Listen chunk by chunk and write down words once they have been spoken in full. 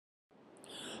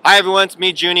Hi everyone, it's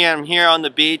me Juni. I'm here on the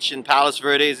beach in Palos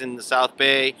Verdes in the South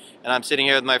Bay, and I'm sitting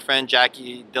here with my friend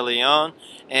Jacqueline De Leon,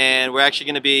 and we're actually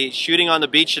going to be shooting on the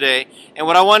beach today. And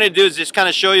what I want to do is just kind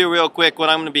of show you real quick what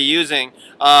I'm going to be using.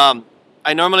 I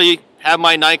normally have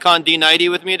my Nikon D90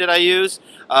 with me that I use,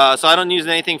 so I don't use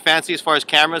anything fancy as far as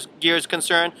camera gear is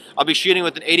concerned. I'll be shooting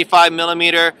with an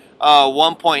 85mm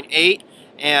 1.8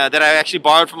 that I actually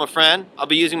borrowed from a friend. I'll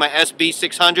be using my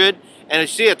SB600. And you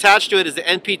see attached to it is the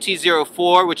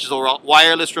NPT-04, which is a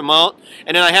wireless remote.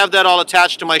 And then I have that all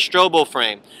attached to my strobo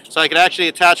frame. So I could actually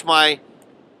attach my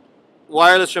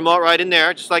wireless remote right in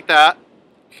there, just like that.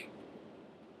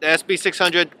 The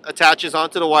SB600 attaches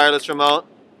onto the wireless remote,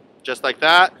 just like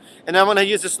that. And then I'm going to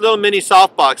use this little mini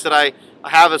softbox that I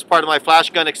have as part of my flash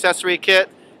gun accessory kit.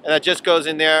 And that just goes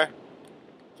in there,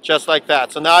 just like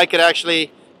that. So now I could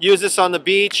actually use this on the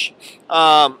beach.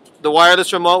 The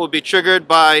wireless remote would be triggered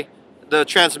by the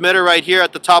transmitter right here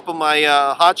at the top of my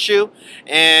hot shoe,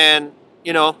 and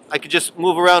you know, I could just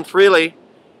move around freely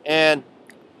and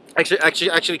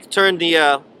actually turn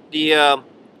the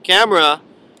camera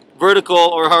vertical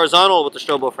or horizontal with the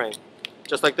strobo frame,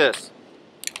 just like this.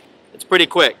 It's pretty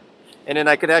quick. And then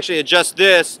I could actually adjust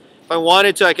this if I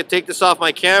wanted to. I could take this off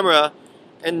my camera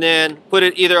and then put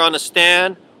it either on a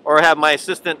stand or have my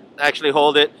assistant actually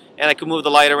hold it, and I can move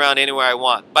the light around anywhere I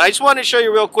want. But I just wanted to show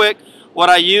you real quick what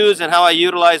I use and how I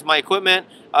utilize my equipment.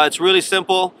 It's really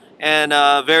simple and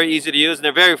very easy to use, and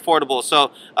they're very affordable.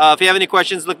 So if you have any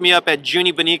questions, look me up at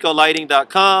junibanico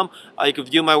lighting.com. You can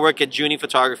view my work at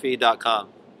juniphotography.com.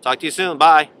 Talk to you soon.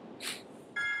 Bye.